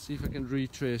if I can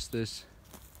retrace this.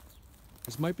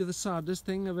 This might be the saddest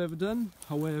thing I've ever done,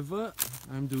 however,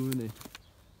 I'm doing it.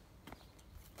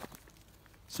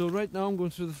 So right now I'm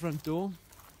going through the front door.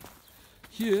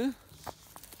 Here,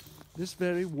 this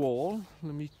very wall,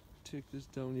 let me take this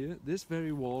down here, this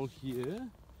very wall here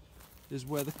is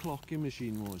where the clocking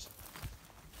machine was.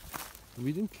 And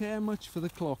we didn't care much for the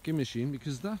clocking machine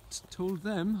because that told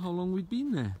them how long we'd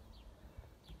been there.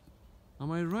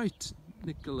 Am I right,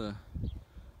 Nicola?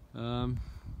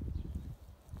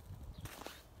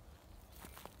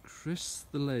 Chris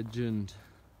the Legend.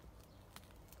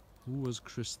 Who was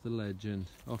Chris the Legend?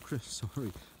 Oh, Chris,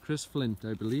 sorry. Chris Flint,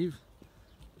 I believe.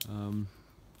 So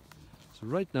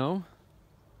right now,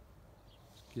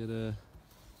 let's get a.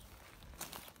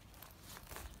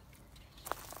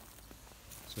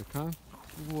 So I can't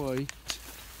quite.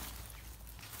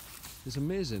 It's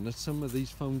amazing that some of these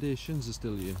foundations are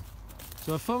still here.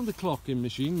 So I found the clocking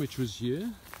machine, which was here,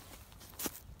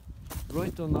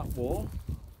 right on that wall.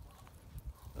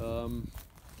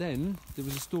 Then there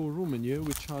was a storeroom in here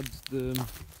which had the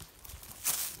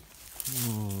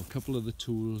a couple of the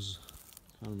tools.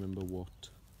 Can't remember what.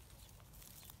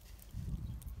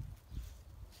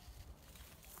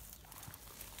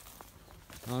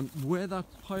 And where that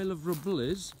pile of rubble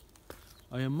is,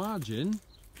 I imagine,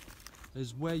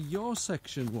 is where your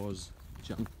section was,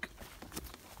 Junk.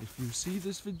 If you see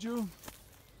this video,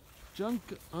 Junk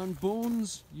and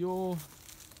Bones, your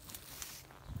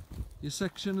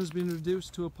section has been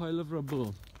reduced to a pile of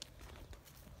rubble.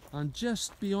 And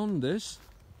just beyond this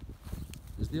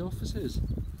is the offices,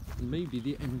 and maybe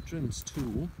the entrance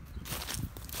to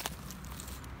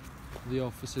the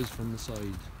offices from the side.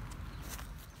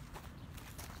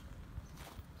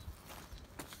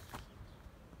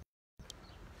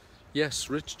 Yes,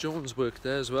 Rich Jones worked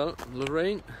there as well.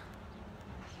 Lorraine.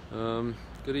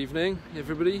 Good evening,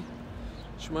 everybody.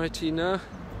 Shmaitina.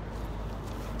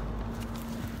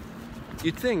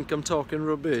 You'd think I'm talking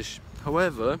rubbish.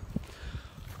 However,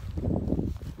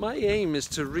 my aim is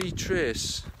to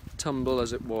retrace Tumble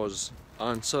as it was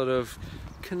and sort of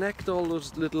connect all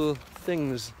those little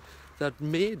things that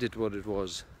made it what it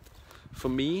was for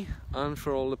me and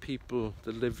for all the people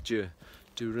that lived here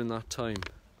during that time.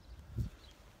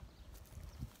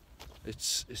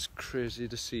 It's crazy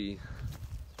to see.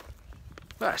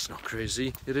 Well, it's not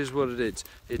crazy. It is what it is.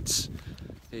 It's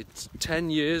 10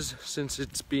 years since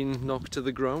it's been knocked to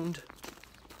the ground.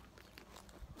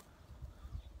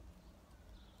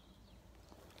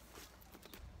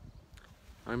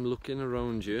 I'm looking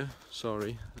around you.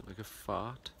 Sorry, like a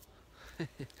fart.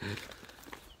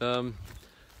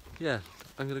 Yeah,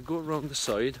 I'm gonna go around the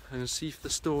side and see if the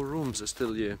storerooms are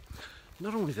still here.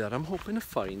 Not only that, I'm hoping to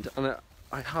find, and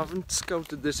I haven't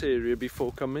scouted this area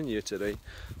before coming here today,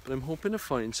 but I'm hoping to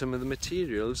find some of the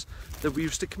materials that we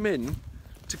used to come in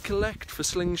to collect for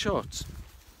slingshots.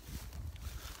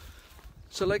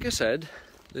 So like I said,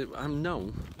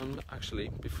 I'm actually,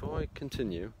 before I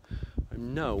continue,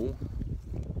 no,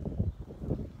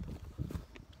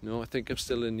 I think I'm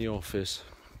still in the office.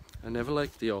 I never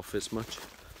liked the office much.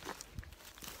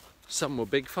 Some were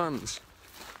big fans.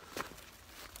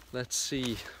 Let's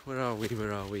see, where are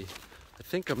we? I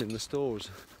think I'm in the stores,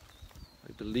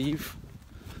 I believe.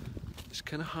 It's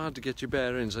kind of hard to get your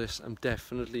bearings. I'm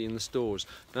definitely in the stores.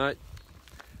 Now,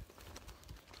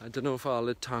 I don't know if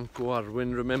Alden Tanko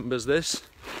Arwin remembers this,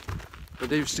 but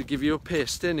they used to give you a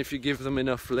pasting if you give them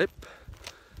enough lip.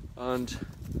 And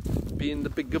being the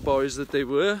bigger boys that they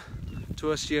were,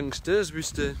 to us youngsters, we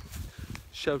used to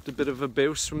shout a bit of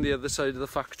abuse from the other side of the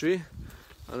factory,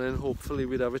 and then hopefully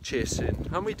we'd have a chase in.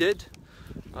 And we did.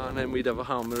 And then we'd have a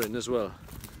hammer in as well,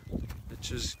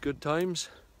 which is good times.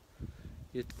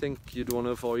 You'd think you'd want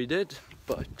to avoid it,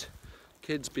 but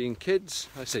kids being kids,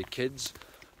 I say kids,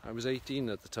 I was 18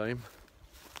 at the time,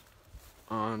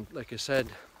 and like I said,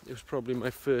 it was probably my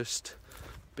first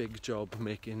big job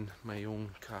making my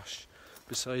own cash,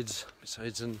 besides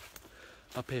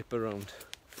a paper round.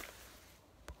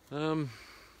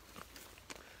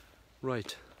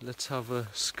 Right, let's have a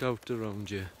scout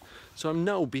around here. So I'm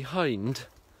now behind,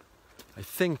 I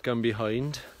think I'm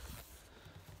behind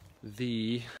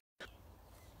the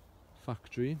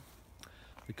factory.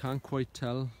 I can't quite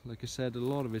tell. Like I said, a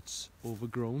lot of it's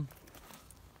overgrown.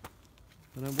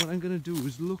 But what I'm going to do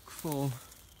is look for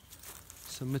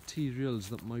some materials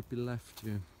that might be left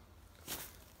here.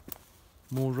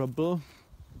 More rubble.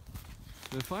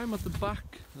 So if I'm at the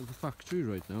back of the factory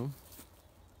right now,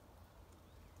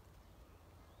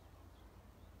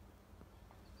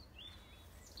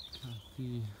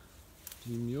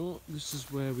 this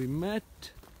is where we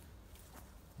met.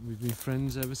 We've been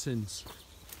friends ever since.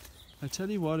 I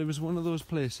tell you what, it was one of those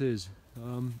places,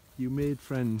 you made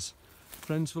friends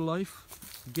for life.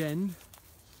 Again,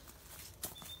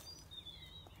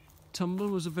 Tumble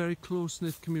was a very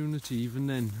close-knit community even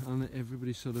then, and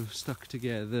everybody sort of stuck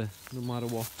together no matter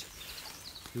what.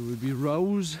 There would be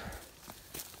rows,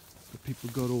 but people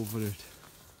got over it,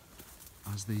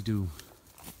 as they do.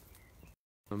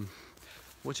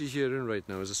 What you're hearing right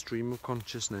now is a stream of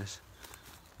consciousness,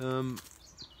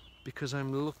 because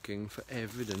I'm looking for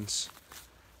evidence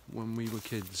when we were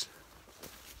kids.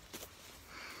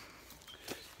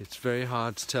 It's very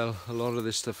hard to tell. A lot of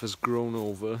this stuff has grown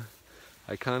over.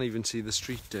 I can't even see the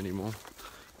street anymore.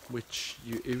 which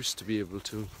you used to be able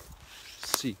to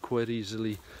see quite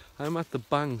easily. I'm at the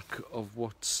bank of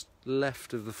what's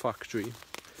left of the factory,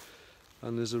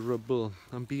 and there's a rubble,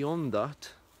 and beyond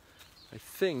that I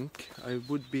think I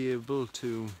would be able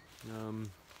to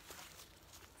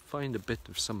find a bit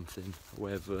of something.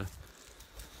 However,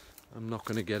 I'm not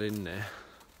going to get in there,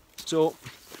 so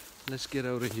let's get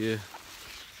out of here.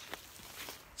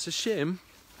 It's a shame.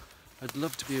 I'd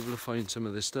love to be able to find some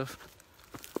of this stuff.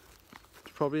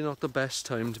 It's probably not the best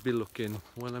time to be looking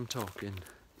while I'm talking.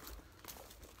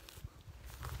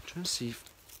 I'm trying to see if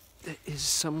there is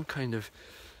some kind of...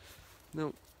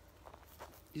 Now,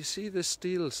 you see this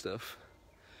steel stuff?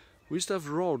 We used to have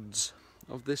rods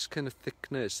of this kind of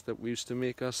thickness that we used to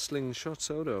make our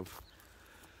slingshots out of.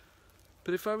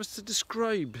 But if I was to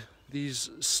describe these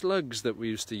slugs that we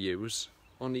used to use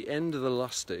on the end of the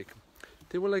elastic,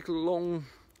 they were like long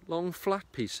flat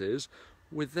pieces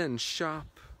with then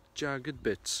sharp, jagged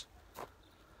bits.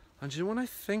 And you know, when I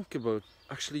think about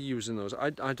actually using those, I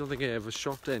don't think I ever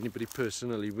shot anybody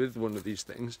personally with one of these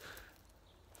things.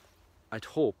 I'd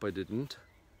hope I didn't.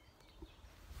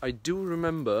 I do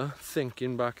remember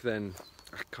thinking back then,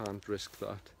 I can't risk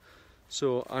that.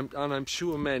 So I'm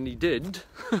sure many did.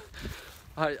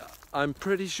 I'm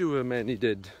pretty sure many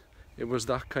did. It was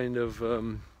that kind of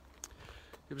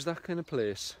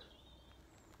place.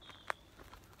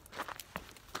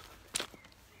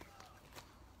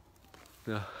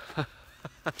 Yeah.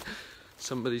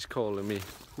 Somebody's calling me.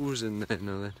 Who's in there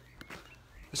now then?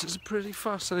 This is a pretty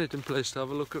fascinating place to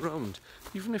have a look around,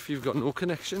 even if you've got no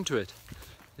connection to it.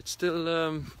 It's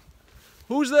still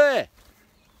who's there?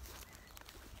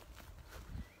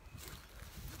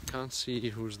 Can't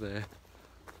see who's there.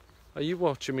 Are you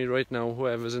watching me right now,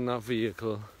 whoever's in that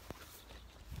vehicle?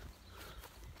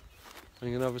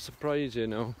 I'm gonna have a surprise here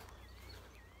now.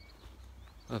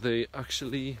 Are they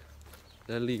actually...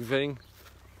 They're leaving?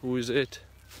 Who is it?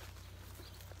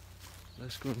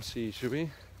 Let's go and see, shall we?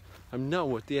 I'm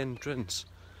now at the entrance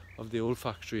of the old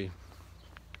factory.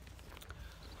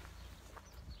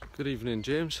 Good evening,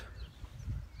 James.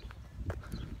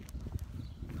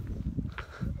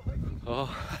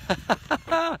 Oh.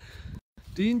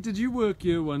 Dean, did you work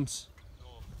here once?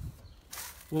 No.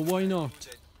 Well, why not?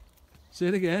 Say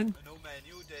it again. I know man,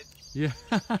 you did. Yeah.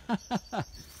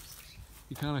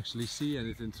 You can't actually see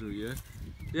anything through here.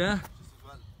 Yeah. Just as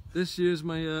well. This year's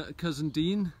my cousin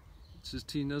Dean. This is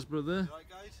Tina's brother. You right,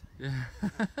 guys?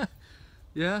 Yeah.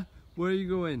 Yeah. Where are you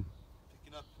going?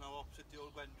 Picking up now opposite the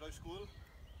old Gwen School.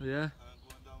 Yeah. And I'm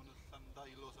going down to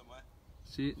Xennial or somewhere.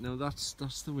 See, now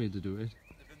that's the way to do it.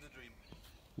 Living the dream.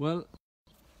 Well,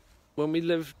 when we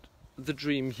lived the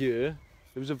dream here,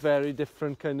 it was a very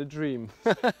different kind of dream.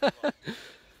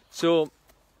 So,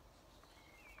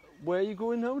 where are you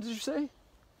going now, did you say?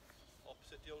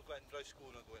 Opposite the old Gwen School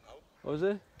I'm going out. Oh, is it?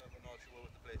 I'm not sure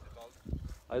what the place is called.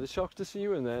 I'd be shocked to see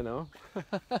you in there now.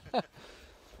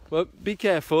 Well, be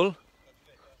careful.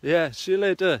 Yeah, see you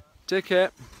later. Take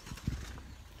care.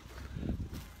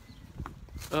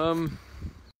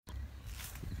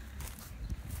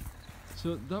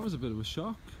 So that was a bit of a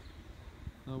shock.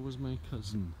 That was my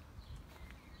cousin.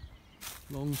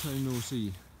 Long time no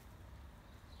see.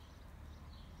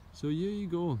 So here you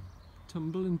go.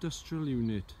 Tumble Industrial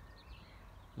Unit.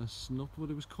 That's not what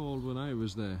it was called when I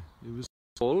was there. It was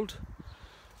called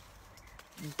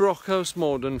Brockhouse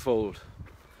Modern Fold.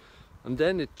 And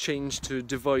then it changed to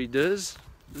Dividers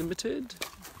Limited,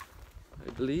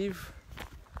 I believe.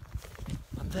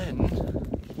 And then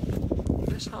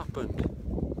this happened.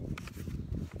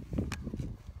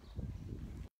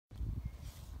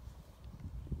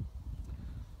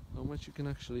 How much you can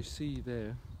actually see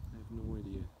there, I have no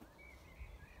idea.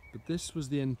 But this was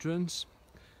the entrance.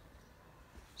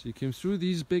 So you came through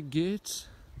these big gates.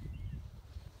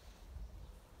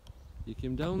 You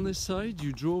came down this side,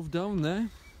 you drove down there,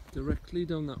 directly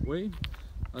down that way.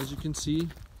 As you can see,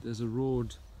 there's a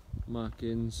road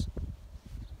markings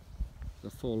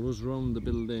that follows round the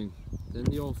building. Then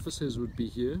the offices would be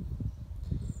here.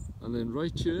 And then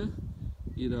right here,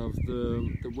 you'd have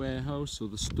the warehouse or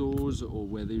the stores, or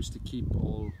where they used to keep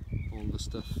all the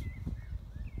stuff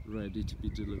ready to be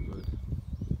delivered.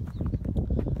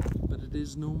 But it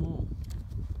is no more.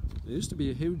 There used to be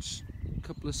a huge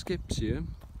couple of skips here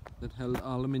that held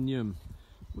aluminium,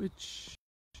 which,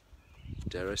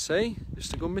 dare I say,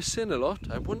 used to go missing a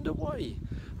lot. I wonder why.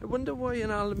 I wonder why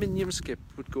an aluminium skip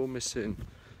would go missing.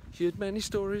 Heard many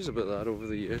stories about that over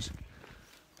the years.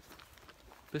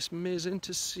 But it's amazing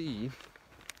to see,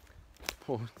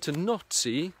 or to not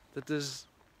see, that there's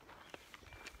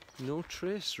no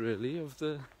trace really of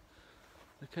the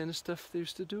kind of stuff they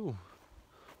used to do.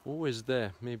 Always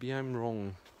there. Maybe I'm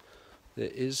wrong. there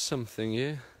is something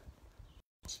here.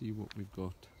 Let's see what we've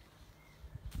got.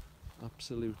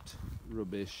 Absolute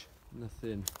rubbish,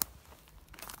 nothing.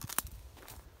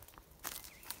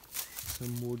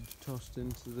 Some wood tossed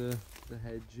into the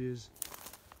hedges,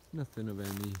 nothing of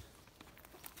any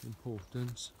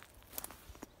importance.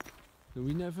 So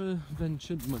we never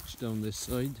ventured much down this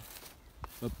side,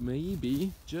 but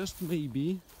maybe, just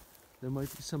maybe, there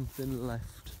might be something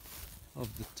left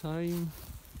of the time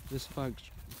this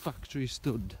factory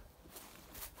stood.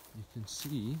 You can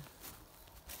see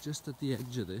just at the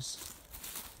edge of this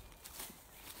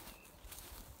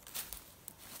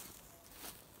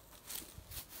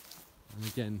and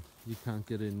again you can't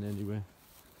get in anywhere,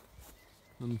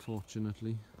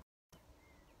 unfortunately.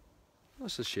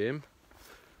 That's a shame.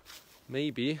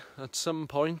 Maybe at some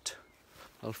point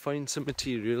I'll find some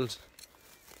materials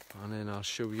and then I'll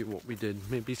show you what we did.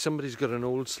 Maybe somebody's got an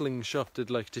old slingshot they'd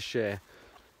like to share,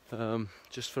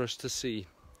 just for us to see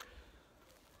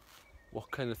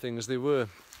what kind of things they were.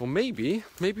 Or maybe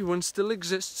one still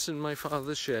exists in my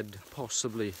father's shed,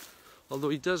 possibly. Although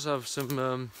he does have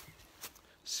some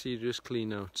serious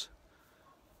clean out.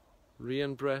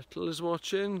 Rian Brettel is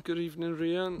watching. Good evening,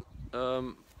 Rian.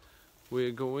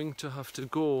 We're going to have to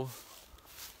go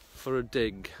for a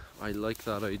dig. I like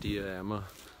that idea, Emma.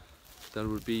 That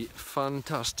would be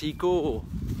fantastico.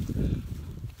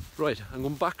 Right, I'm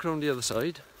going back around the other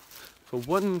side for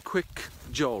one quick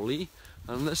jolly,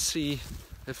 and let's see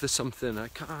if there's something. I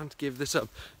can't give this up.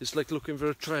 It's like looking for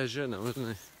a treasure now,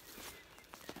 isn't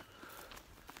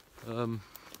it?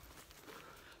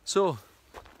 So,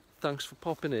 thanks for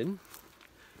popping in.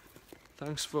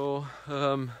 Thanks for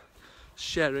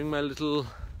sharing my little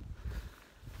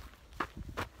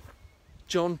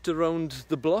jaunt around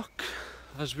the block,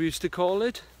 as we used to call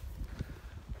it.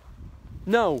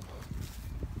 Now,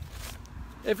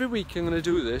 every week I'm going to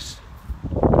do this,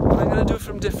 and I'm going to do it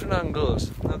from different angles.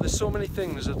 Now there's so many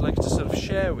things I'd like to sort of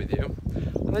share with you,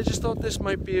 and I just thought this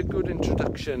might be a good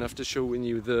introduction after showing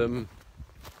you the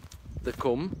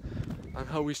comb and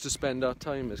how we used to spend our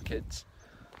time as kids.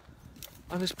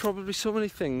 And there's probably so many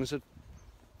things I'd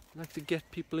like to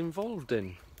get people involved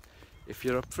in, if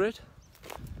you're up for it.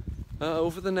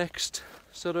 Over the next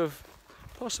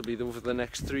possibly over the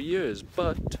next 3 years,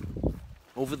 but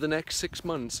over the next 6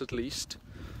 months at least,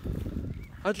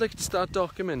 I'd like to start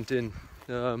documenting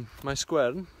my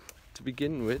square to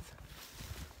begin with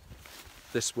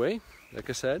this way, like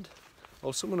I said.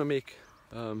 Also want to make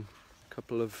a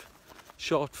couple of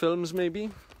short films,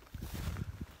 maybe,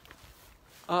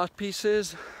 art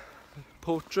pieces,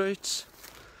 portraits.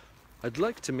 I'd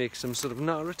like to make some sort of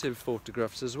narrative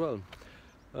photographs as well,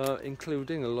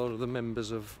 including a lot of the members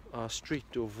of our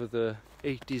street over the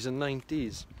 80s and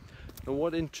 90s. And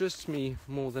what interests me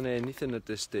more than anything at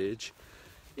this stage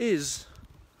is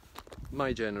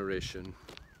my generation.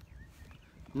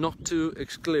 Not to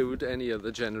exclude any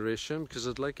other generation, because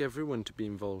I'd like everyone to be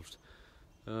involved.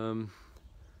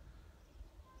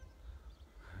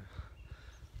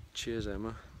 Cheers,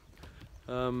 Emma.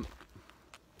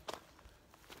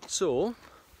 So,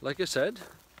 like I said,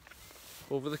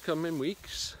 over the coming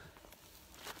weeks,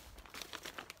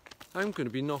 I'm going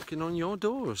to be knocking on your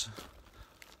doors.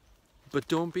 But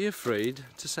don't be afraid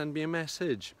to send me a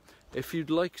message. If you'd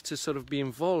like to sort of be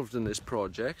involved in this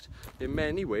project, in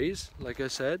many ways, like I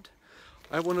said,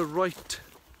 I want to write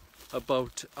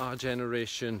about our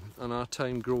generation and our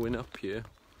time growing up here.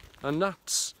 And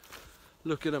that's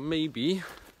looking at maybe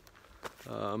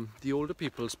the older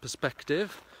people's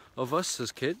perspective of us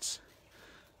as kids,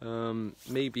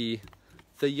 maybe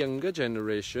the younger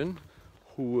generation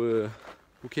who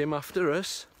came after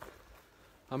us,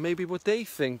 and maybe what they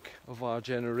think of our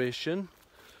generation,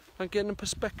 and getting a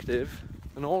perspective,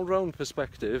 an all-round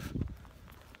perspective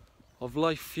of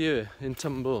life here in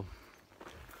Tumble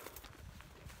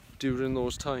during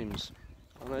those times.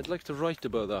 And I'd like to write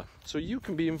about that, so you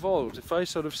can be involved. If I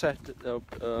sort of set up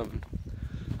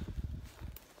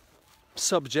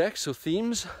subjects or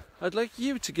themes, I'd like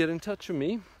you to get in touch with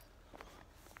me.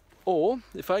 Or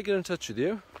if I get in touch with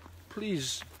you,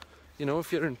 please, you know,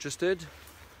 if you're interested,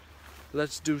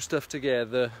 let's do stuff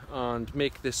together and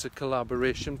make this a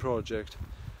collaboration project.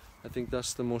 I think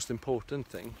that's the most important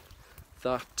thing,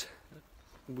 that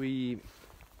we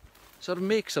sort of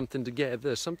make something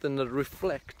together, something that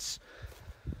reflects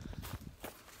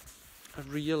a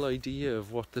real idea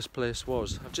of what this place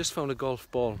was. I've just found a golf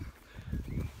ball.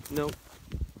 Now,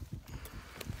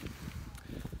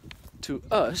 to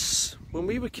us, when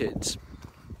we were kids,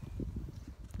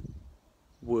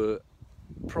 were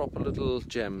proper little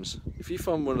gems. If you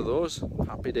found one of those,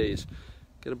 happy days.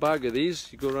 Get a bag of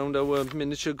these, you go around our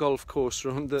miniature golf course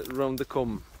around the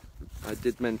combe. I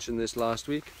did mention this last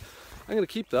week. I'm going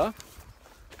to keep that.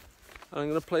 And I'm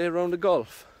going to play around the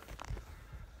golf,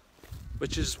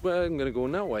 which is where I'm going to go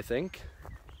now, I think.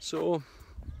 So,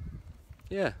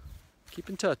 yeah, keep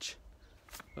in touch.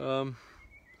 I'll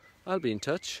be in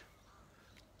touch.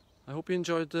 I hope you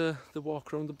enjoyed the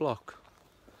walk around the block.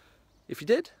 If you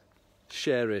did,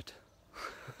 share it.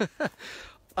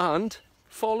 And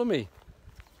follow me.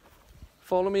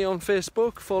 Follow me on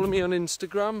Facebook, follow me on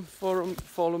Instagram,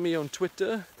 follow me on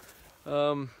Twitter,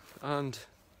 and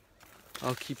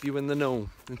I'll keep you in the know.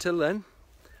 Until then,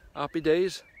 happy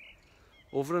days,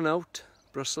 over and out,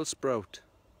 Brussels sprout.